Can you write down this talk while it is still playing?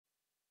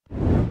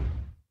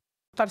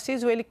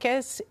Tarcísio,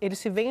 ele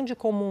se vende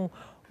como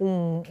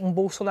um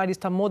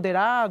bolsonarista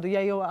moderado, e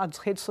aí as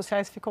redes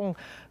sociais ficam,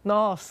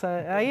 nossa,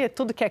 aí é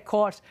tudo que é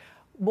corte.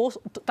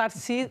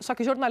 Tarcísio, só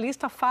que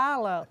jornalista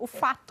fala o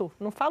fato,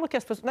 não fala o que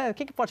as pessoas... Né, o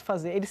que pode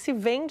fazer? Ele se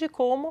vende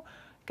como...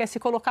 quer se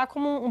colocar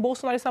como um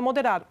bolsonarista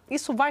moderado.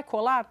 Isso vai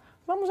colar?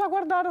 Vamos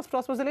aguardar as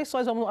próximas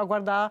eleições, vamos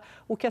aguardar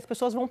o que as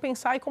pessoas vão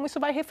pensar e como isso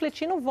vai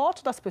refletir no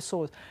voto das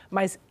pessoas.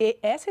 Mas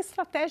essa é a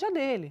estratégia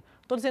dele.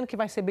 Estou dizendo que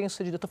vai ser bem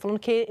sucedido, estou falando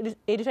que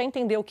ele já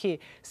entendeu que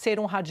ser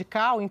um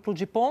radical,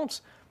 implodir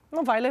pontos,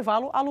 não vai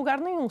levá-lo a lugar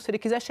nenhum. Se ele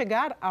quiser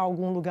chegar a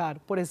algum lugar,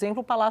 por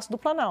exemplo, o Palácio do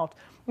Planalto.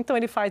 Então,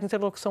 ele faz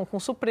interlocução com o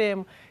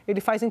Supremo,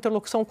 ele faz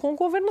interlocução com o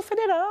governo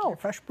federal. Ele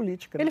faz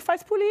política. Né? Ele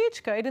faz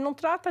política, ele não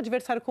trata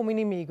adversário como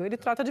inimigo, ele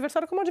trata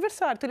adversário como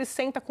adversário. Então, ele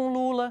senta com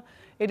Lula,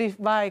 ele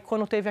vai,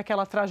 quando teve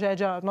aquela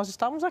tragédia... Nós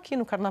estávamos aqui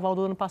no Carnaval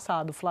do ano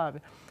passado,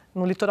 Flávia,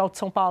 no litoral de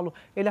São Paulo.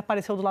 Ele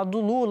apareceu do lado do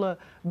Lula,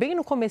 bem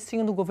no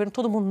comecinho do governo,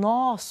 todo mundo,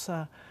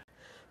 nossa...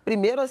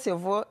 Primeiro, assim, eu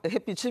vou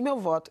repetir meu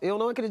voto. Eu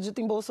não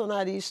acredito em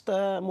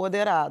bolsonarista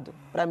moderado.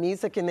 Para mim,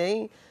 isso é que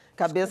nem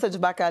cabeça de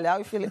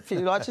bacalhau e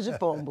filhote de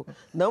pombo.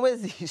 Não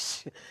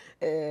existe.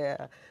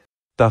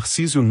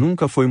 Tarcísio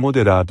nunca foi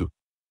moderado.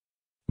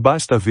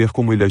 Basta ver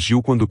como ele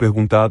agiu quando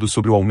perguntado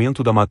sobre o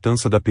aumento da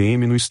matança da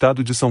PM no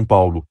estado de São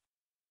Paulo.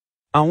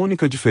 A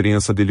única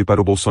diferença dele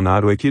para o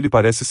Bolsonaro é que ele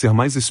parece ser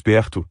mais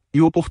esperto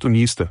e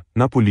oportunista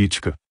na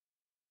política.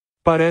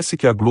 Parece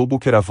que a Globo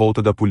quer a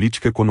volta da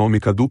política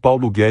econômica do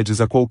Paulo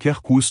Guedes a qualquer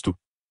custo.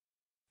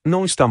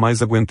 Não está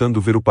mais aguentando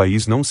ver o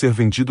país não ser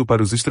vendido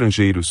para os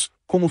estrangeiros,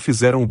 como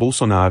fizeram o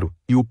Bolsonaro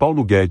e o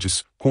Paulo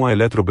Guedes, com a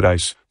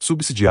Eletrobras,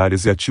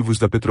 subsidiárias e ativos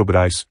da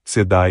Petrobras,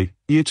 SEDAI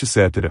e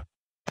etc.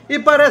 E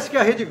parece que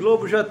a Rede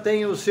Globo já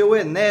tem o seu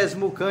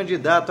enésimo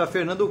candidato a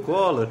Fernando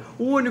Collor,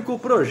 o único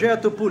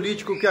projeto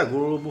político que a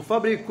Globo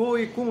fabricou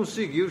e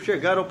conseguiu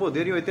chegar ao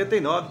poder em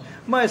 89,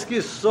 mas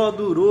que só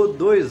durou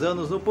 2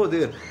 anos no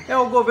poder. É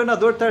o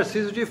governador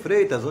Tarcísio de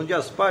Freitas, onde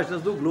as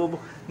páginas do Globo,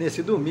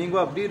 nesse domingo,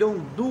 abriram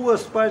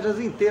 2 páginas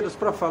inteiras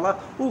para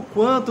falar o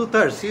quanto o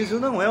Tarcísio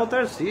não é o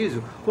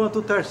Tarcísio, quanto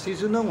o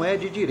Tarcísio não é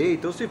de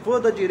direita, ou se for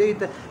da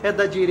direita, é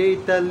da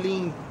direita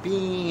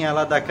limpinha,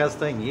 lá da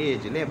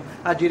Castanhede, lembra?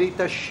 A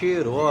direita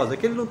cheirosa,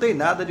 que ele não tem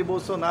nada de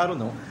Bolsonaro,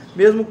 não.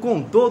 Mesmo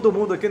com todo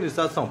mundo aqui no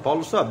estado de São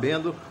Paulo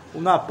sabendo,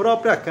 na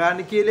própria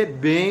carne, que ele é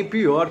bem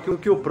pior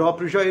que o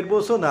próprio Jair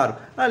Bolsonaro.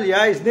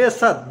 Aliás,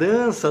 nessa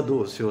dança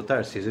do seu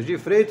Tarcísio de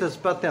Freitas,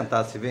 para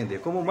tentar se vender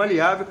como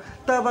maleável,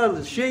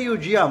 estava cheio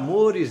de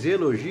amores e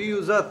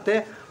elogios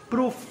até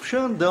pro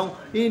Xandão,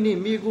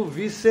 inimigo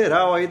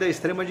visceral aí da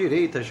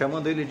extrema-direita,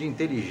 chamando ele de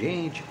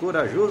inteligente,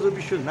 corajoso,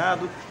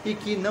 obstinado e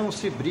que não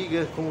se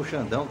briga com o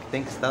Xandão, que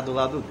tem que estar do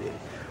lado dele.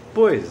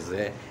 Pois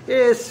é,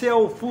 esse é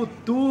o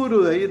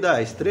futuro aí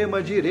da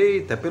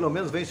extrema-direita, pelo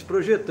menos vem se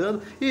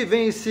projetando e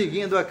vem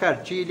seguindo a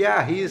cartilha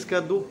à risca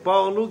do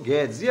Paulo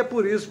Guedes. E é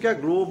por isso que a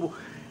Globo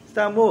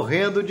está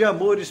morrendo de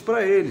amores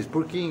para eles,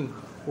 porque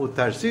o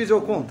Tarcísio,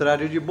 ao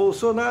contrário de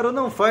Bolsonaro,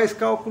 não faz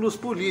cálculos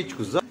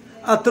políticos.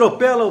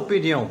 Atropela a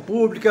opinião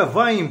pública,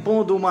 vai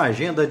impondo uma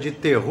agenda de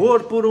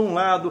terror por um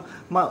lado,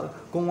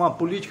 com uma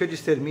política de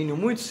extermínio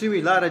muito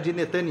similar à de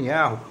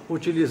Netanyahu,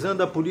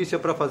 utilizando a polícia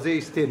para fazer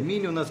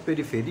extermínio nas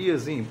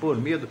periferias e impor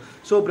medo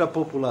sobre a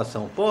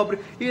população pobre,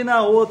 e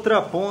na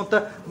outra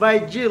ponta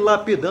vai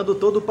dilapidando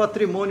todo o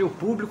patrimônio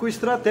público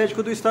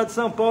estratégico do estado de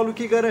São Paulo,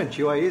 que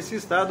garantiu a esse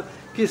estado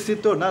que se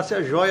tornasse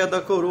a joia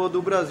da coroa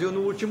do Brasil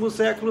no último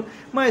século,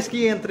 mas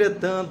que,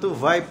 entretanto,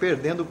 vai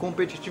perdendo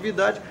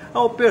competitividade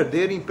ao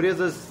perder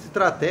empresas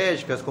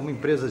estratégicas, como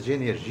empresas de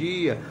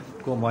energia,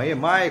 como a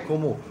EMAI,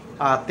 como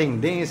a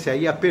tendência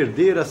aí a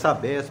perder a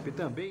Sabesp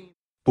também.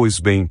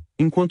 Pois bem,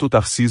 enquanto o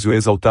Tarcísio é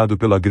exaltado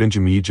pela grande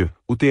mídia,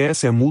 o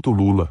TSE multa o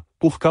Lula,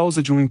 por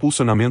causa de um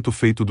impulsionamento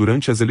feito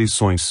durante as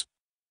eleições.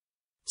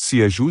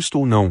 Se é justo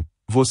ou não,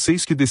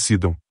 vocês que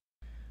decidam.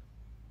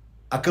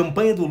 A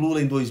campanha do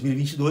Lula em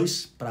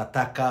 2022, para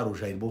atacar o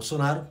Jair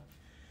Bolsonaro,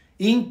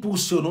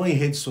 impulsionou em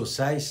redes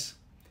sociais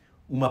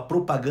uma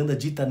propaganda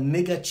dita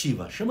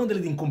negativa, chamando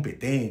ele de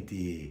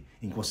incompetente,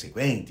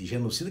 inconsequente,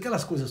 genocida,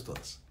 aquelas coisas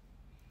todas.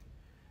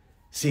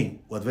 Sim,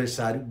 o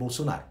adversário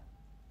Bolsonaro.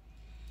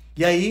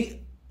 E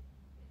aí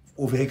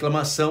houve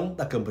reclamação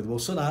da campanha de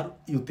Bolsonaro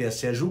e o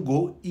TSE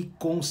julgou e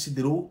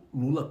considerou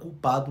Lula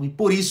culpado, e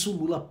por isso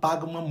Lula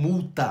paga uma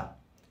multa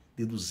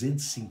de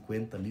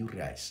R$250 mil.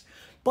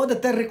 Pode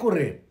até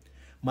recorrer,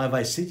 mas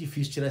vai ser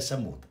difícil tirar essa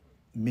multa.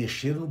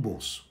 Mexer no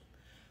bolso.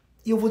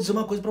 E eu vou dizer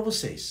uma coisa para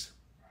vocês.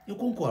 Eu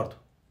concordo.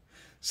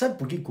 Sabe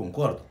por que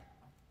concordo?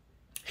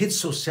 Rede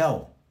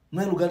social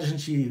não é lugar de a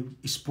gente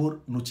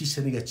expor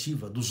notícia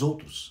negativa dos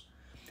outros.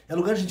 É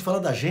lugar de a gente falar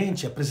da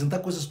gente, apresentar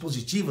coisas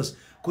positivas,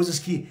 coisas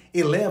que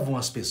elevam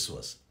as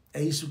pessoas.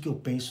 É isso que eu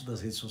penso das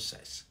redes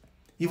sociais.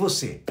 E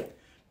você?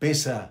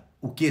 Pensa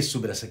o que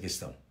sobre essa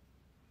questão?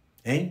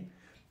 Hein?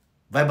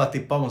 Vai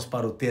bater palmas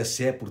para o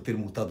TSE por ter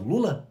multado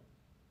Lula?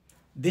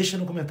 Deixa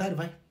no comentário,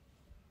 vai.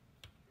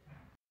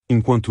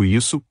 Enquanto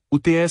isso, o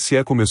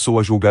TSE começou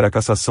a julgar a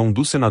cassação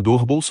do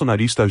senador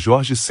bolsonarista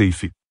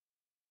Seif.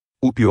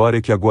 O pior é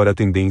que agora a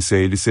tendência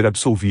é ele ser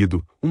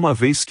absolvido, uma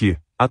vez que,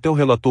 até o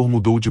relator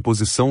mudou de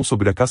posição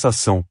sobre a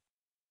cassação.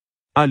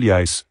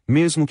 Aliás,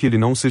 mesmo que ele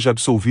não seja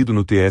absolvido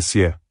no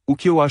TSE, o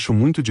que eu acho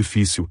muito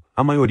difícil,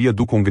 a maioria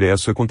do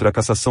Congresso é contra a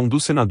cassação do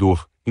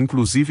senador,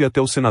 inclusive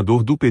até o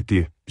senador do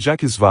PT,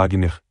 Jacques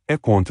Wagner, é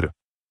contra.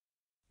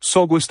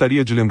 Só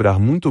gostaria de lembrar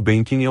muito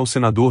bem quem é o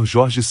senador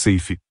Jorge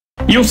Seif.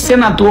 E o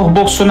senador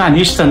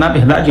bolsonarista, na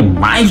verdade,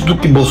 mais do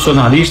que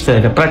bolsonarista,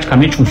 ele é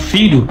praticamente um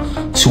filho,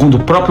 segundo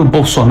o próprio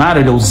Bolsonaro,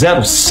 ele é o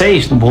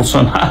 06 do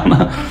Bolsonaro,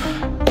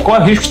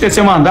 corre o risco de ter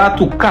seu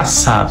mandato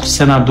cassado.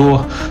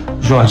 Senador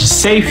Jorge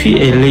Seif,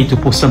 eleito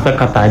por Santa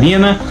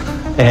Catarina,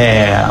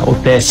 o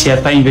TSE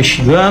está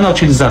investigando a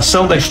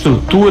utilização da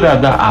estrutura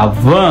da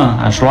Havan,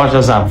 as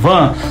lojas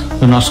Havan,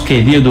 do nosso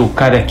querido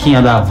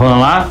carequinha da Havan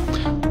lá,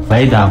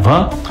 velho da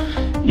Havan,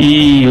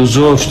 e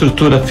usou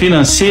estrutura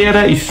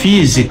financeira e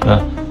física,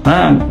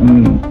 né?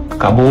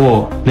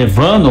 Acabou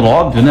levando,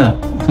 óbvio, né?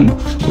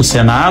 O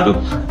Senado,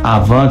 a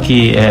Havan,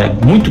 que é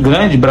muito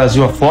grande,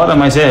 Brasil afora,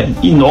 mas é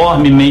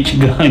enormemente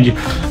grande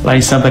lá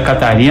em Santa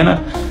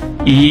Catarina,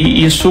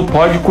 e isso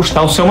pode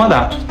custar o seu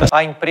mandato.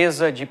 A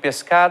empresa de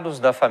pescados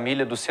da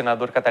família do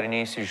senador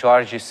catarinense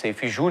Jorge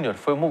Seif Júnior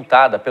foi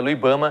multada pelo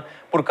IBAMA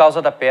por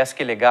causa da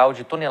pesca ilegal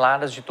de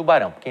toneladas de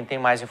tubarão. Quem tem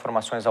mais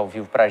informações ao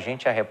vivo para a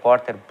gente é a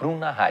repórter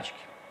Bruna Radic.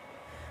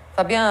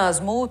 Fabiana, as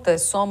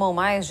multas somam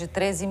mais de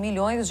 13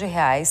 milhões de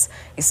reais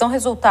e são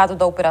resultado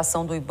da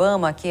operação do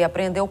IBAMA, que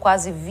apreendeu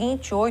quase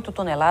 28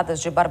 toneladas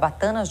de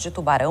barbatanas de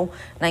tubarão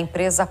na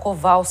empresa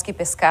Kowalski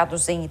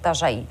Pescados em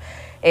Itajaí.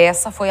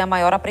 Essa foi a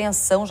maior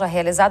apreensão já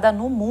realizada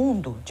no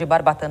mundo de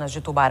barbatanas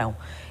de tubarão.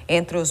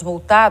 Entre os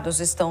multados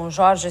estão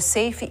Jorge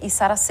Seif e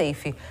Sara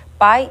Seif,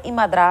 pai e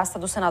madrasta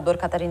do senador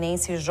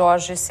catarinense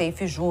Jorge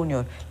Seif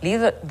Júnior,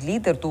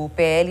 líder do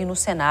PL no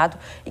Senado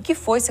e que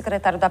foi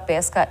secretário da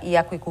Pesca e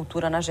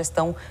Aquicultura na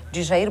gestão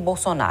de Jair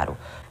Bolsonaro.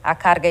 A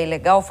carga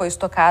ilegal foi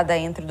estocada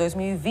entre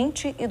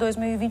 2020 e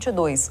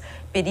 2022,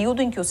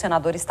 período em que o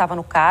senador estava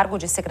no cargo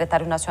de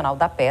secretário nacional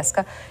da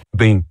Pesca.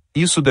 Bem,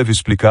 isso deve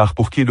explicar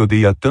por que ele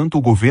odeia tanto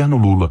o governo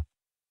Lula.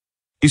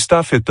 Está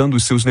afetando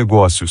os seus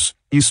negócios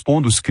e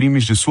expondo os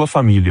crimes de sua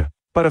família.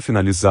 Para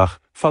finalizar,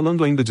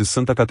 falando ainda de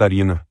Santa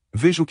Catarina,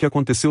 veja o que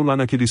aconteceu lá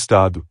naquele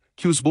estado,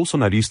 que os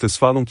bolsonaristas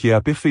falam que é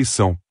a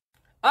perfeição.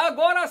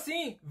 Agora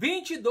sim,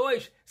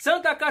 22.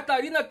 Santa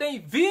Catarina tem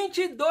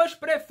 22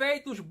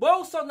 prefeitos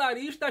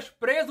bolsonaristas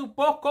presos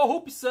por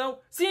corrupção.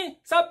 Sim,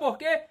 sabe por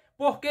quê?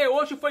 Porque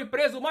hoje foi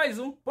preso mais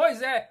um.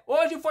 Pois é,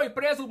 hoje foi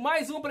preso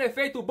mais um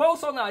prefeito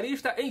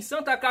bolsonarista em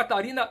Santa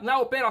Catarina na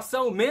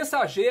Operação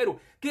Mensageiro,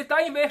 que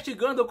está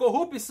investigando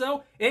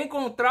corrupção em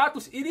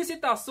contratos e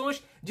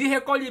licitações de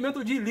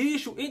recolhimento de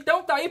lixo.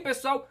 Então tá aí,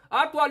 pessoal,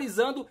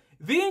 atualizando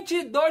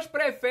 22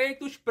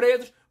 prefeitos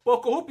presos por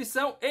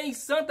corrupção em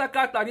Santa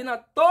Catarina,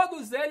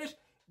 todos eles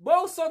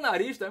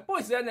bolsonaristas.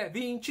 Pois é, né?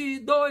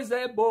 22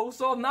 é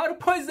Bolsonaro.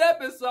 Pois é,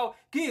 pessoal,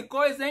 que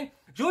coisa, hein?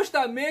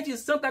 Justamente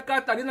Santa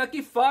Catarina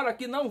que fala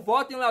que não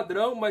vota em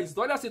ladrão, mas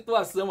olha a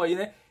situação aí,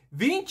 né?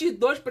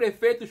 22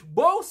 prefeitos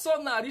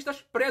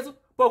bolsonaristas presos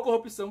por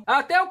corrupção.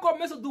 Até o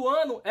começo do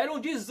ano eram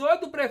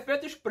 18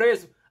 prefeitos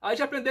presos. Aí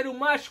já prenderam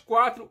mais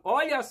 4.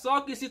 Olha só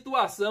que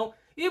situação.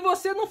 E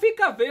você não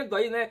fica vendo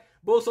aí, né?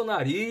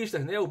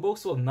 Bolsonaristas, né? O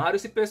Bolsonaro,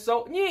 esse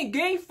pessoal.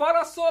 Ninguém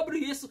fala sobre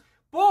isso.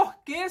 Por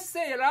que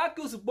será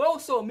que os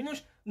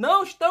bolsominions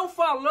não estão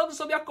falando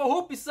sobre a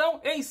corrupção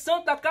em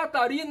Santa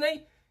Catarina,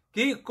 hein?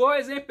 Que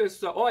coisa, hein,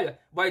 pessoal? Olha,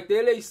 vai ter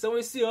eleição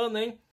esse ano, hein?